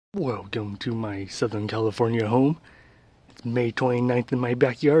Welcome to my Southern California home. It's May 29th in my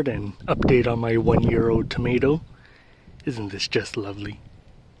backyard and update on my 1-year-old tomato. Isn't this just lovely?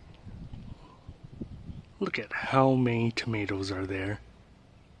 Look at how many tomatoes are there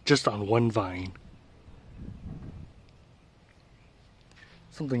just on one vine.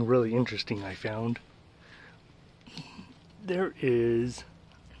 Something really interesting I found. There is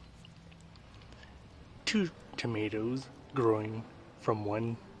 2 tomatoes growing from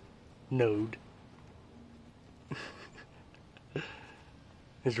one node.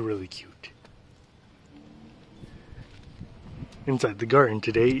 It's really cute. Inside the garden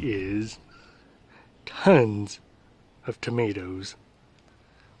today is tons of tomatoes.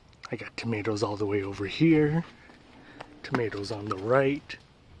 I got tomatoes all the way over here, tomatoes on the right,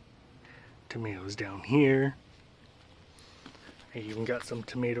 tomatoes down here. I even got some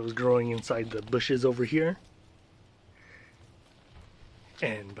tomatoes growing inside the bushes over here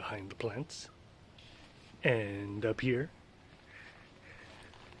and behind the plants and up here.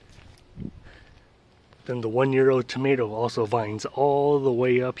 Then the 1-year-old tomato also vines all the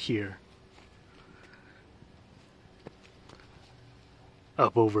way up here,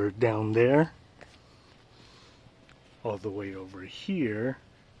 up over down there, all the way over here,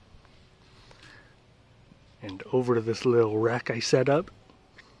 and over to this little rack I set up,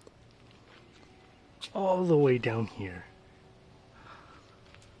 all the way down here.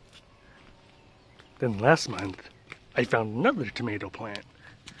 Then last month I found another tomato plant,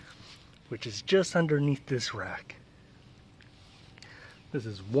 which is just underneath this rack. This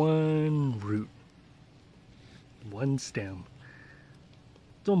is one root, one stem.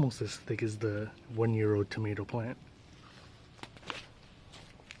 It's almost as thick as the 1-year-old tomato plant.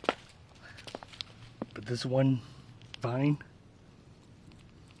 But this one vine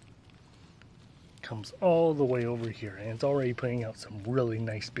comes all the way over here, and it's already putting out some really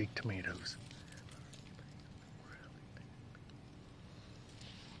nice big tomatoes.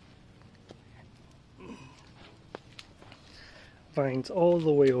 Vines all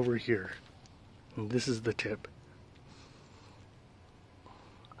the way over here, and this is the tip.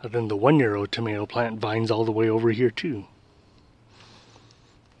 And then the 1-year-old tomato plant vines all the way over here too.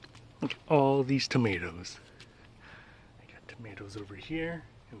 Look at all these tomatoes. I got tomatoes over here,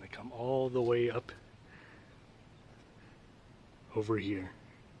 and they come all the way up over here.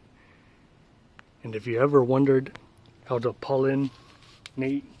 And if you ever wondered how to pollinate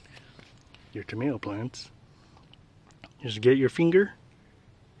your tomato plants, just get your finger,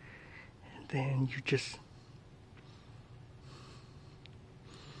 and then you just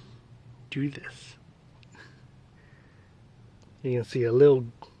do this. You can see a little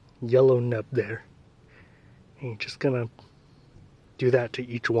yellow nub there, and you're just gonna do that to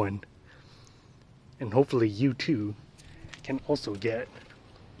each one. And hopefully you too can also get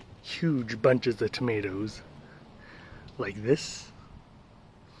huge bunches of tomatoes like this,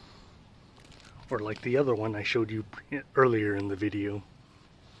 or like the other one I showed you earlier in the video.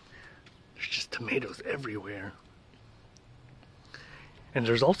 There's just tomatoes everywhere. And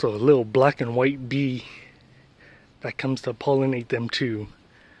there's also a little black and white bee that comes to pollinate them too.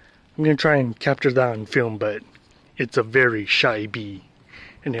 I'm gonna try and capture that on film, but it's a very shy bee,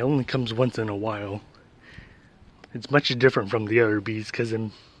 and it only comes once in a while. It's much different from the other bees because it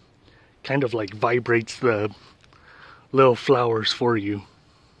kind of like vibrates the little flowers for you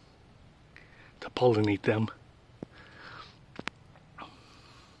to pollinate them.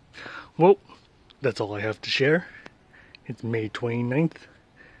 Well, that's all I have to share. It's May 29th.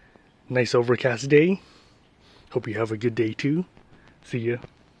 Nice overcast day. Hope you have a good day too. See ya.